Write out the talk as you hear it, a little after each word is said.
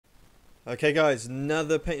Okay guys,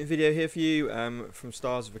 another painting video here for you from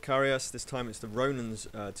Stars of Akarios. This time it's the Ronan's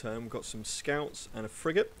turn. We've got some scouts and a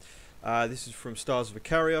frigate. This is from Stars of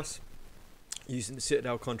Akarios using the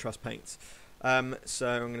Citadel Contrast Paints. So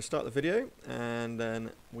I'm going to start the video and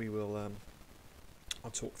then we will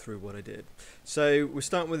I'll talk through what I did. So we're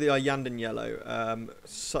starting with the Yandan yellow.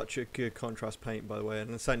 Such a good contrast paint, by the way,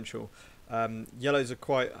 and essential. Yellows are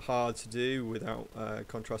quite hard to do without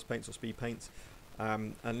contrast paints or speed paints.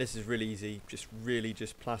 And this is really easy.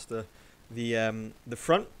 Just plaster the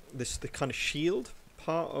front, the kind of shield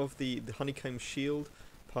part of the honeycomb shield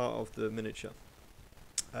part of the miniature.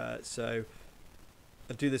 So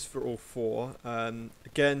I do this for all four.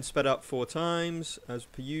 Again, sped up 4 times as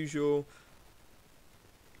per usual.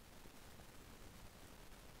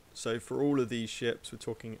 So for all of these ships, we're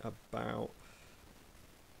talking about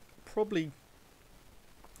probably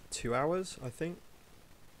 2 hours, I think.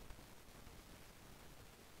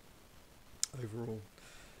 Overall,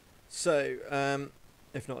 so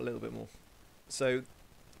if not a little bit more. So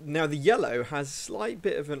now the yellow has a slight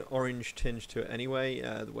bit of an orange tinge to it anyway,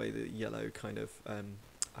 the way the yellow kind of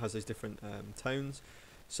has those different tones,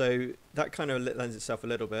 so that kind of lends itself a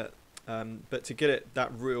little bit, but to get it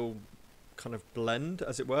that real kind of blend,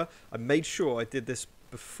 as it were, I made sure I did this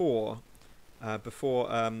before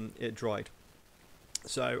it dried.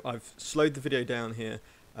 So I've slowed the video down here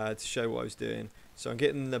to show what I was doing. So I'm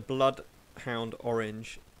getting the bloodhound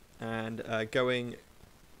orange and going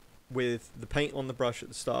with the paint on the brush at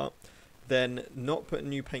the start, then not putting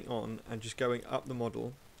new paint on and just going up the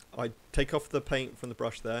model. I take off the paint from the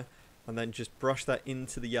brush there and then just brush that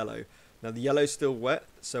into the yellow. Now the yellow's still wet,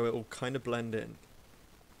 so it will kind of blend in.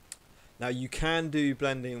 Now you can do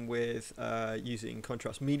blending with using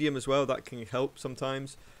contrast medium as well. That can help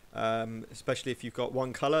sometimes, especially if you've got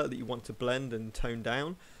one color that you want to blend and tone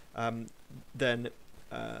down. Then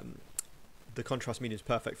the contrast medium is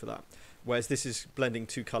perfect for that, whereas this is blending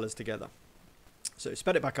 2 colors together. So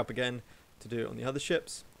sped it back up again to do it on the other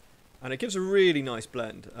ships, and it gives a really nice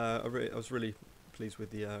blend. I was really pleased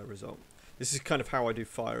with the result. This is kind of how I do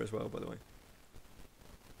fire as well, by the way.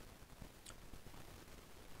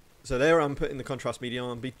 So there I'm putting the contrast medium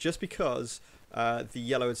on just because the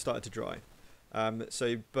yellow had started to dry.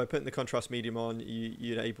 So by putting the contrast medium on,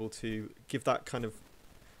 you're able to give that kind of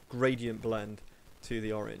gradient blend to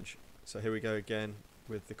the orange. So here we go again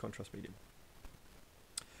with the contrast medium.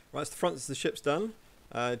 Right, so the front of the ship's done.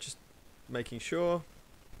 Just making sure.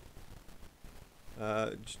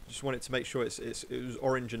 Just wanted to make sure it was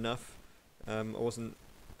orange enough. I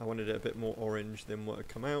wanted it a bit more orange than what had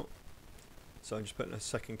come out. So I'm just putting a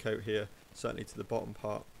second coat here, certainly to the bottom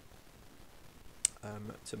part,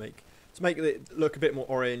 to make it look a bit more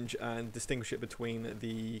orange and distinguish it between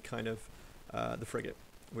the kind of the frigate,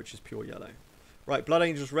 which is pure yellow. Right, Blood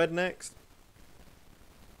Angels red next.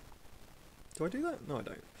 Do I do that? No, I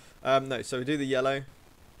don't. No, so we do the yellow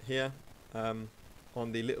here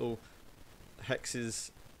on the little hexes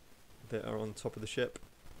that are on top of the ship.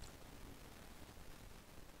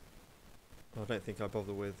 I don't think I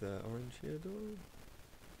bother with orange here, do I?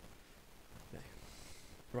 No.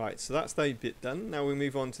 Right, so that's the bit done. Now we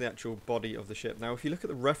move on to the actual body of the ship. Now if you look at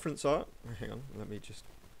the reference art, hang on, let me just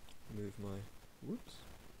move my, whoops.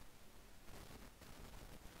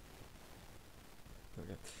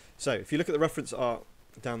 Okay. So if you look at the reference art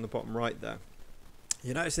down the bottom right there,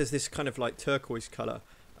 you notice there's this kind of like turquoise colour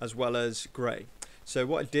as well as grey. So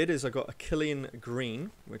what I did is I got a Killian green,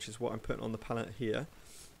 which is what I'm putting on the palette here,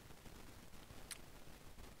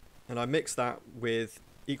 and I mixed that with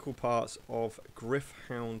equal parts of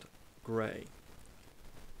Griffhound grey.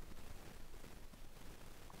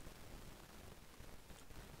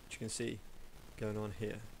 Which you can see going on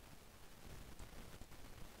here.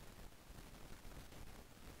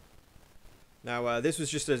 Now this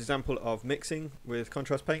was just an example of mixing with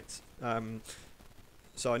contrast paints.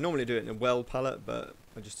 So I normally do it in a well palette, but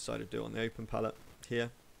I just decided to do it on the open palette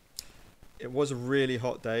here. It was a really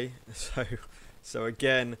hot day, so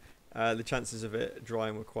again the chances of it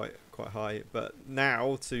drying were quite high. But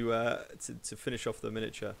now to finish off the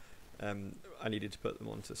miniature, I needed to put them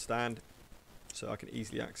onto stand so I can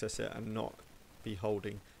easily access it and not be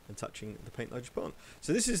holding and touching the paint I just put on.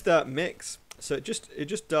 So this is that mix. So it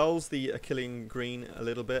just dulls the Achillean green a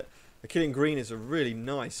little bit. Achillean green is a really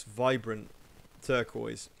nice, vibrant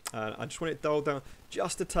turquoise. I just want it dulled down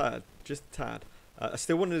just a tad, I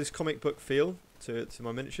still wanted this comic book feel to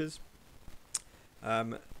my miniatures.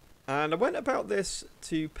 And I went about this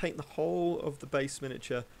to paint the whole of the base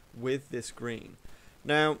miniature with this green.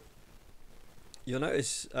 Now, you'll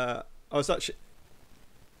notice I was actually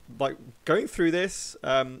like going through this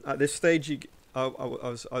at this stage. I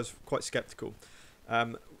was quite skeptical,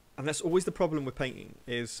 and that's always the problem with painting.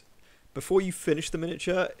 Is before you finish the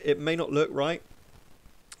miniature, it may not look right,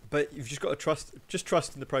 but you've just got to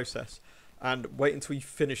trust in the process, and wait until you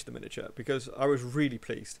finish the miniature. Because I was really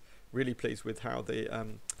pleased with how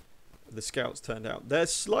the scouts turned out. They're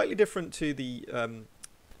slightly different to the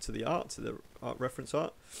art reference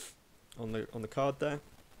art on the card there,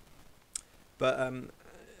 but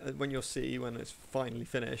when you'll see when it's finally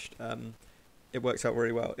finished, it works out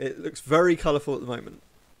really well. It looks very colourful at the moment.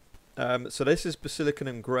 So this is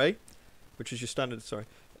Basilicanum Grey, which is your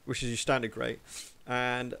standard grey,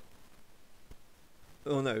 and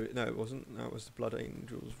oh no, it wasn't. That was the Blood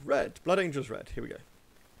Angels Red. Blood Angels Red. Here we go.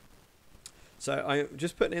 So I'm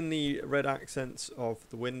just putting in the red accents of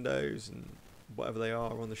the windows and whatever they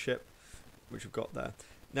are on the ship, which we've got there.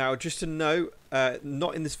 Now, just to note,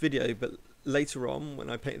 not in this video, but later on when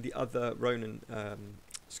I painted the other Ronin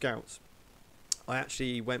scouts, I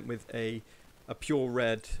actually went with a pure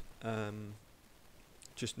red,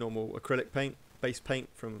 just normal acrylic paint, base paint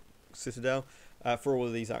from Citadel, for all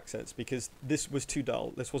of these accents, because this was too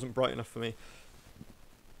dull. This wasn't bright enough for me.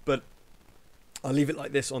 But I'll leave it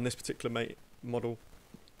like this on this particular model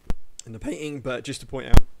in the painting. But just to point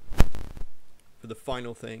out, for the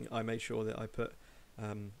final thing, I made sure that I put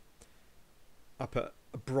a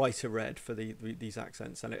brighter red for these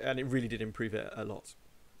accents, and it really did improve it a lot.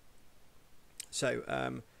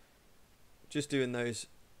 So just doing those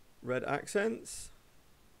red accents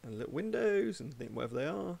and little windows and whatever they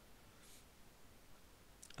are,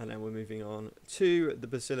 and then we're moving on to the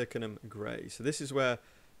Basilicanum Grey. So this is where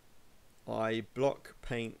I block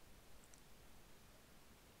paint,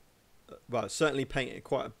 well, certainly painted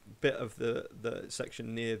quite a bit of the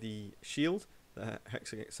section near the shield, the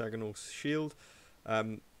hexagonal shield,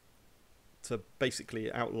 to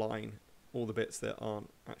basically outline all the bits that aren't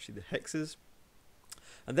actually the hexes,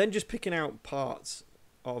 and then just picking out parts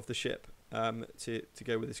of the ship to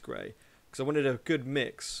go with this grey, because I wanted a good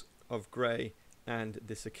mix of grey and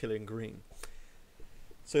this Achillean green.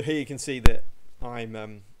 So here you can see that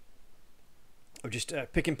I'm just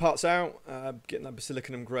picking parts out, getting that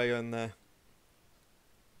Basilicanum Grey on there.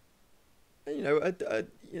 And,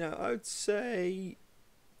 I would say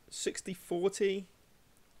 60-40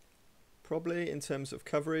 probably in terms of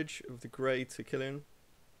coverage of the grey to Achillean,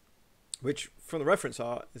 which from the reference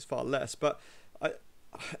art is far less. But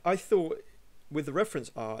I thought with the reference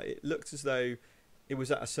art it looked as though it was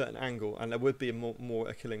at a certain angle and there would be a more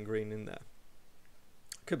Achillean green in there.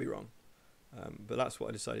 Could be wrong, but that's what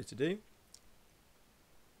I decided to do.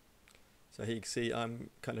 So here you can see I'm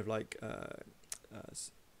kind of like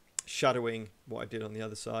shadowing what I did on the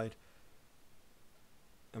other side.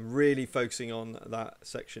 I'm really focusing on that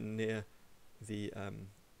section near the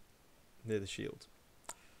shield.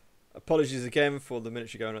 Apologies again for the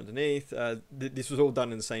miniature going underneath. This was all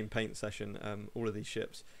done in the same paint session, all of these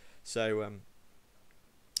ships. So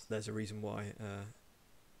there's a reason why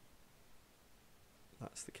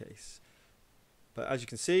that's the case. But as you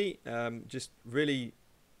can see, just really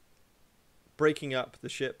breaking up the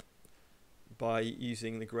ship by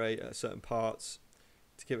using the grey at certain parts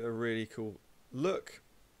to give it a really cool look.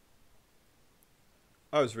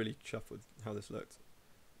 I was really chuffed with how this looked.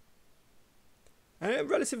 And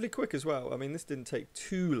relatively quick as well. I mean, this didn't take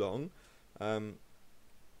too long. I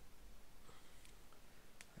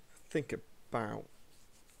think about,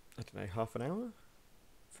 I don't know, half an hour?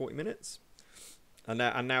 40 minutes?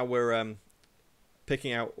 And now we're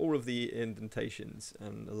picking out all of the indentations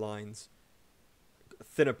and the lines. A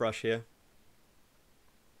thinner brush here.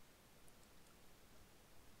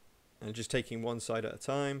 And just taking one side at a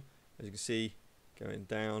time. As you can see, going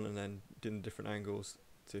down and then doing different angles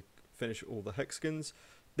to finish all the hexagons.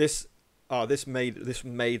 This made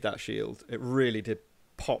that shield. It really did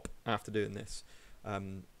pop after doing this.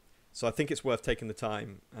 So I think it's worth taking the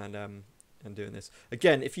time and doing this.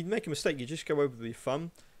 Again, if you make a mistake, you just go over with your thumb,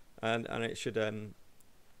 and it should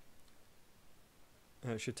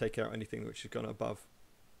take out anything which has gone above.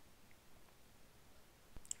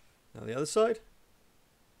 Now the other side.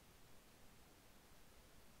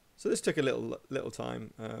 So this took a little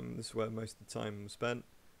time. This is where most of the time was spent,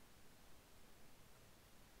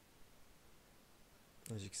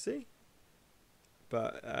 as you can see.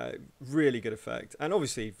 But really good effect, and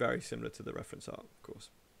obviously very similar to the reference art, of course.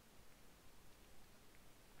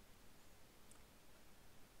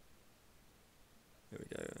 There we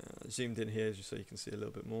go. Zoomed in here just so you can see a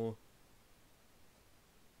little bit more.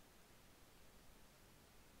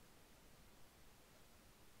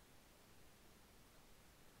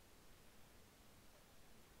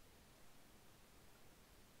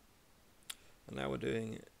 And now we're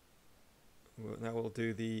doing Now we'll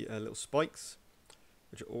do the little spikes,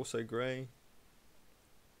 which are also grey.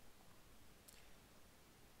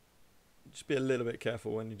 Just be a little bit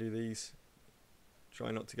careful when you do these.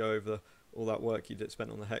 Try not to go over all that work you spent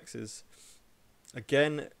on the hexes.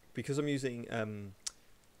 Again, because I'm using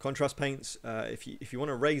contrast paints, if you want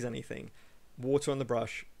to raise anything, water on the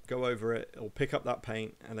brush, go over it, it'll pick up that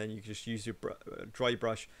paint, and then you can just use your dry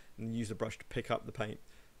brush and use the brush to pick up the paint,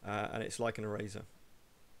 and it's like an eraser.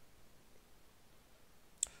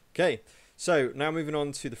 Okay, so now moving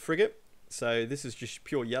on to the frigate. So this is just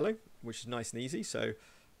pure yellow, which is nice and easy. So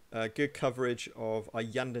good coverage of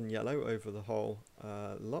Ayandan yellow over the whole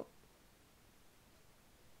lot,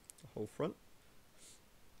 the whole front,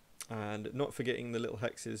 and not forgetting the little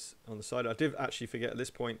hexes on the side. I did actually forget at this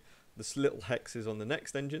point the little hexes on the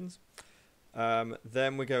next engines.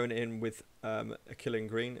 Then we're going in with a killing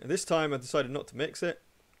green, and this time I decided not to mix it.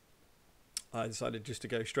 I decided just to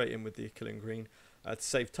go straight in with the killing green to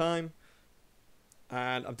save time.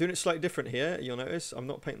 And I'm doing it slightly different here. You'll notice I'm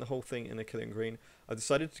not painting the whole thing in a killing green. I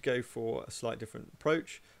decided to go for a slight different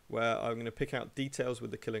approach, where I'm going to pick out details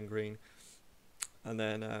with the killing green and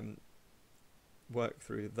then work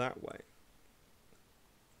through that way.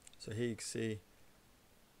 So here you can see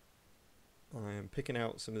I am picking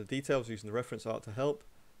out some of the details using the reference art to help.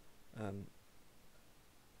 And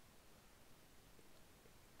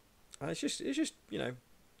it's just you know,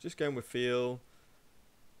 just going with feel.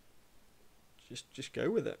 Just go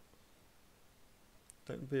with it.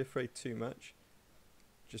 Don't be afraid too much.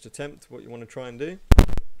 Just attempt what you want to try and do.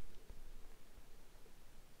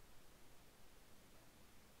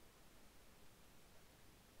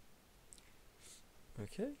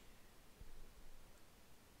 Okay.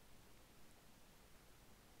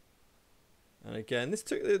 And again,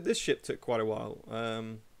 this ship took quite a while.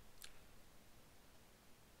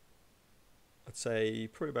 I'd say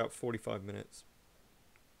probably about 45 minutes.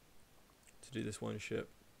 To do this one ship.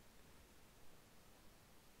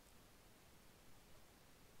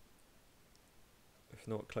 If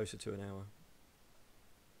not, closer to an hour.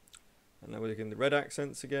 And now we're looking at the red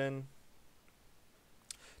accents again.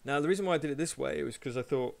 Now the reason why I did it this way was because I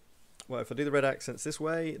thought, well, if I do the red accents this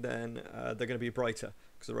way, then they're going to be brighter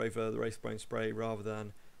because they're over the Wraithbone spray rather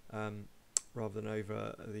than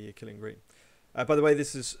over the killing green. By the way,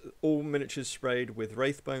 this is all miniatures sprayed with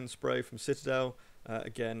Wraithbone spray from Citadel.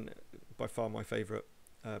 Again, by far my favourite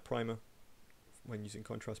primer when using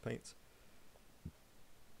contrast paints.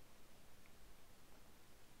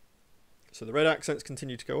 So the red accents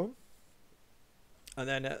continue to go on. And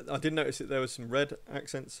then I did notice that there was some red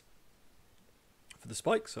accents for the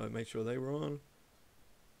spikes, so I made sure they were on.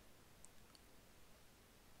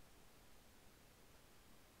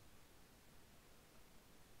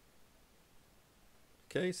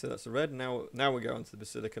 Okay, so that's the red. Now we go on to the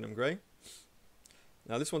Basilicanum Grey.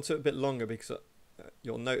 Now this one took a bit longer because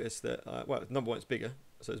you'll notice that, well, number one, it's bigger,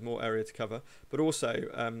 so there's more area to cover. But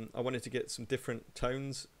also, I wanted to get some different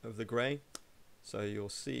tones of the grey. So you'll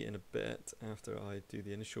see in a bit after I do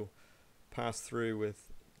the initial pass through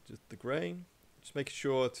with just the grey. Just making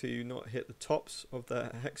sure to not hit the tops of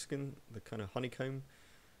the hexagon, the kind of honeycomb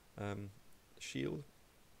shield.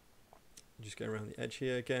 Just go around the edge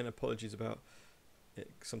here. Again, apologies about it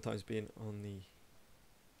sometimes being on the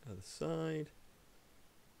other side.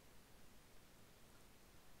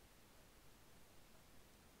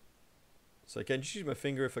 So again, just use my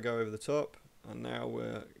finger if I go over the top, and now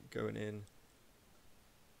we're going in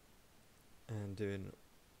and doing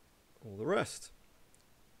all the rest.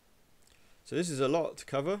 So this is a lot to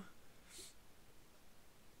cover.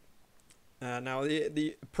 Now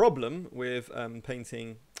the problem with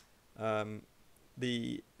painting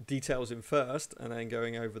the details in first and then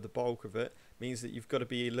going over the bulk of it means that you've got to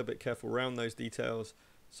be a little bit careful around those details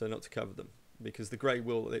so not to cover them, because the grey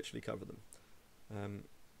will literally cover them.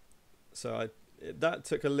 So that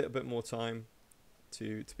took a little bit more time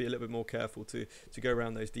to be a little bit more careful to go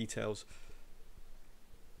around those details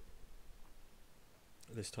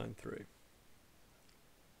this time through.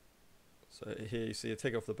 So here you see I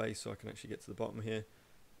take off the base so I can actually get to the bottom here.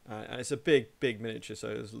 And it's a big miniature, so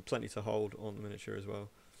there's plenty to hold on the miniature as well.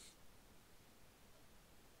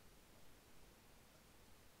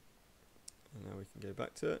 And now we can go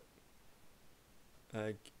back to it.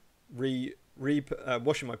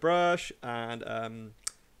 Washing my brush and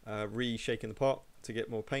re-shaking the pot to get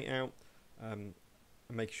more paint out, and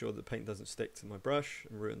making sure the paint doesn't stick to my brush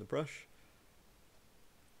and ruin the brush.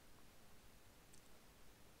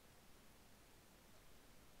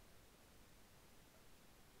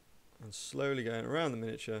 And slowly going around the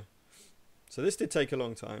miniature. So this did take a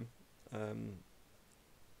long time,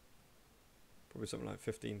 probably something like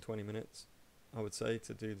 15-20 minutes. I would say,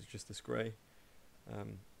 to do just this grey. But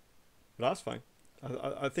that's fine.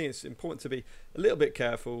 I think it's important to be a little bit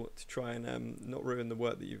careful to try and not ruin the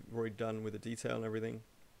work that you've already done with the detail and everything.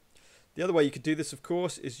 The other way you could do this, of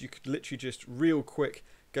course, is you could literally just real quick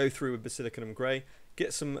go through with Basilicum Grey,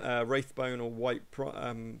 get some Wraithbone or white,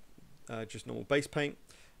 just normal base paint,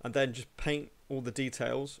 and then just paint all the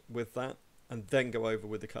details with that, and then go over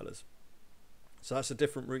with the colours. So that's a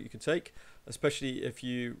different route you could take, especially if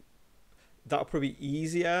you... That'll probably be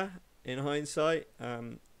easier in hindsight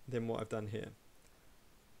than what I've done here.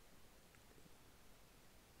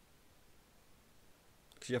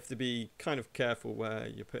 Because you have to be kind of careful where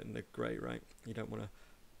you're putting the grey, right? You don't want to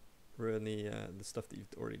ruin the stuff that you've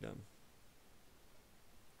already done.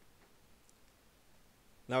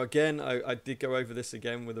 Now again, I did go over this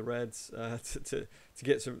again with the reds to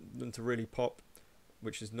get them to really pop,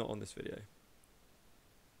 which is not on this video.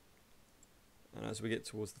 And as we get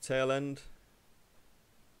towards the tail end,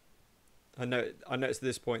 I noticed at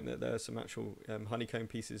this point that there are some actual honeycomb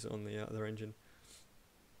pieces on the other engine.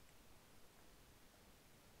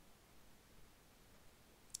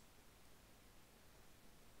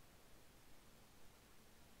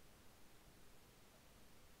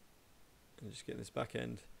 And just getting this back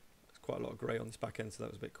end. There's quite a lot of grey on this back end, so that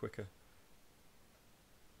was a bit quicker.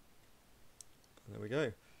 And there we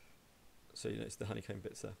go. So you notice the honeycomb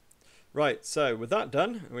bits there. Right, so with that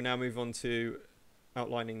done, we now move on to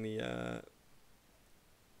outlining the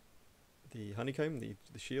honeycomb, the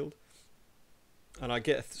shield. And I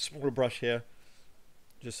get a smaller brush here,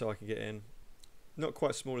 just so I can get in. Not quite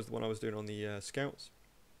as small as the one I was doing on the scouts.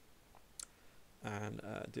 And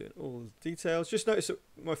doing all the details. Just notice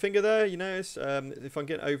my finger there. You notice if I'm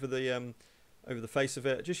getting over the face of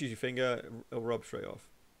it, just use your finger. It'll rub straight off.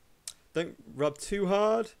 Don't rub too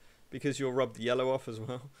hard because you'll rub the yellow off as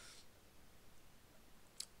well.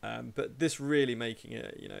 But this really making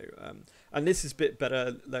it, you know, and this is a bit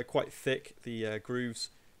better. They're quite thick, the grooves,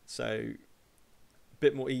 so a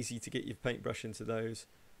bit more easy to get your paintbrush into those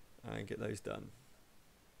and get those done.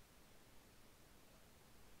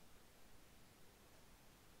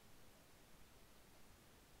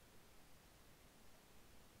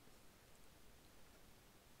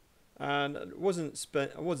 And I wasn't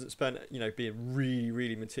spent, you know, being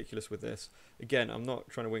really meticulous with this. Again, I'm not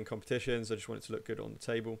trying to win competitions. I just want it to look good on the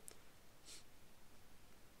table.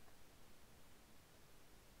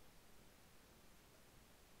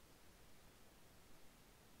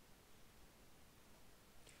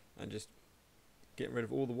 And just getting rid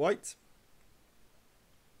of all the white.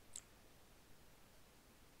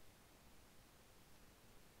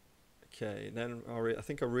 Okay, then I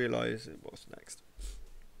think I realised what's next.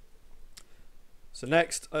 So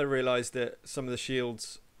next, I realised that some of the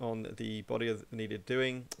shields on the body needed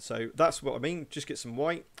doing. So that's what I mean. Just get some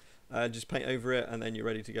white, just paint over it, and then you're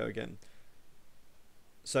ready to go again.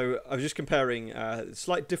 So I was just comparing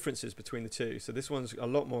slight differences between the two. So this one's a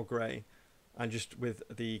lot more grey, and just with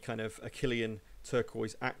the kind of Achillean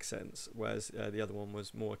turquoise accents, whereas the other one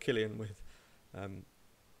was more Achillean with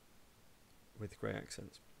grey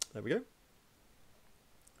accents. There we go.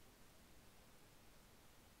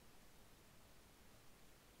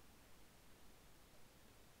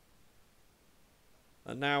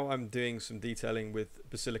 And now I'm doing some detailing with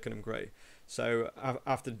Basilicum Grey. So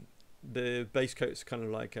after the base coat's kind of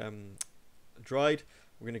like dried,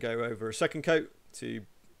 we're going to go over a second coat to,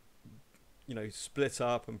 you know, split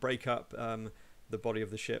up and break up the body of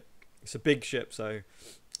the ship. It's a big ship, so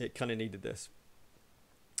it kind of needed this.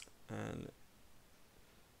 And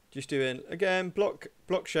just doing, again, block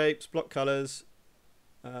shapes, block colours,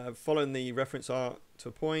 following the reference art to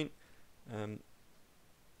a point.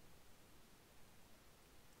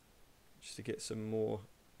 Just to get some more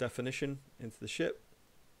definition into the ship.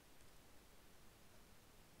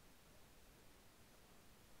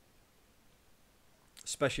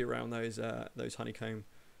 Especially around those honeycomb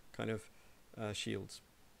kind of shields.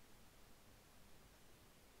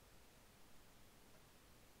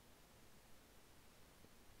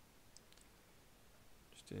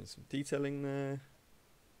 Just doing some detailing there.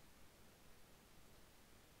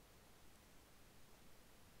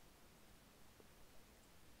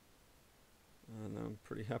 And I'm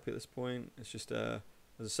pretty happy at this point. It's just, as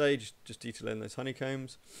I say, just detailing those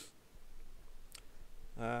honeycombs.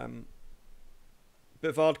 Bit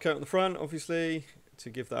of hard coat on the front, obviously, to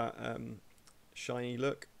give that shiny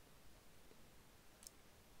look.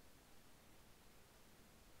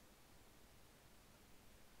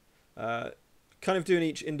 Kind of doing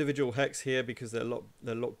each individual hex here because they're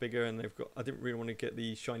a lot bigger, and they've got. I didn't really want to get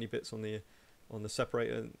the shiny bits on the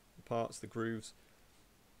separator parts, the grooves.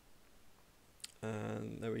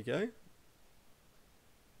 And there we go.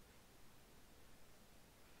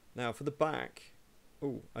 Now for the back,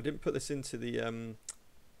 oh, I didn't put this into the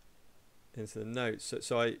notes.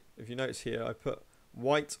 So if you notice here, I put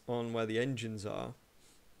white on where the engines are.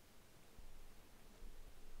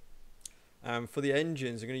 For the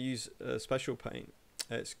engines, I'm going to use a special paint.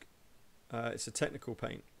 It's a technical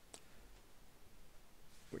paint,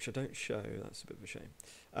 which I don't show. That's a bit of a shame.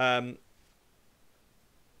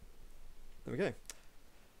 There we go.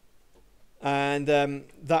 And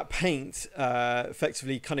that paint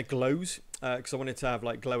effectively kind of glows because I wanted to have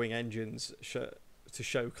like glowing engines to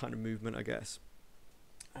show kind of movement, I guess.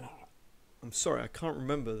 And I'm sorry, I can't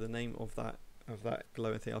remember the name of that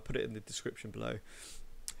glowing thing. I'll put it in the description below.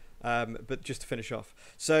 But just to finish off,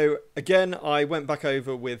 so again, I went back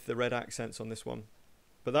over with the red accents on this one,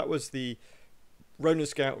 but that was the Ronan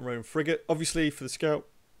Scout and Ronin Frigate. Obviously, for the Scout,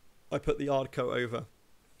 I put the ard coat over,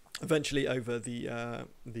 eventually over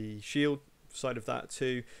the shield side of that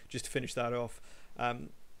too, just to finish that off.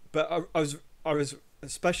 But I was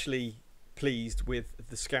especially pleased with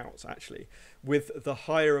the Scouts, actually, with the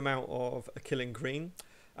higher amount of Achillean green.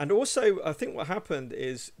 And also, I think what happened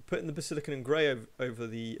is putting the Basilican and Grey over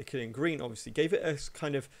the Achillean green obviously gave it a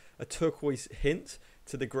kind of a turquoise hint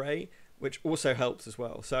to the grey, which also helped as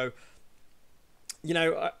well. So, you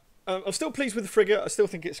know, I'm still pleased with the frigate. I still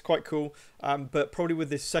think it's quite cool. But probably with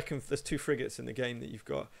this second, there's 2 frigates in the game that you've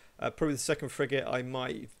got. Probably the second frigate, I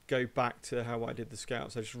might go back to how I did the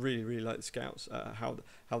Scouts. I just really, really like the Scouts. How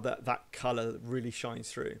that colour really shines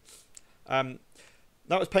through. That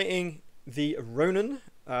was painting the Ronin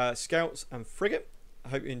Scouts and Frigate. I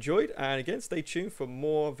hope you enjoyed, and again, stay tuned for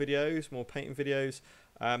more videos, more painting videos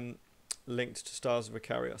linked to Stars of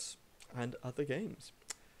Akarios and other games.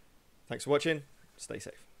 Thanks for watching. Stay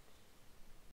safe.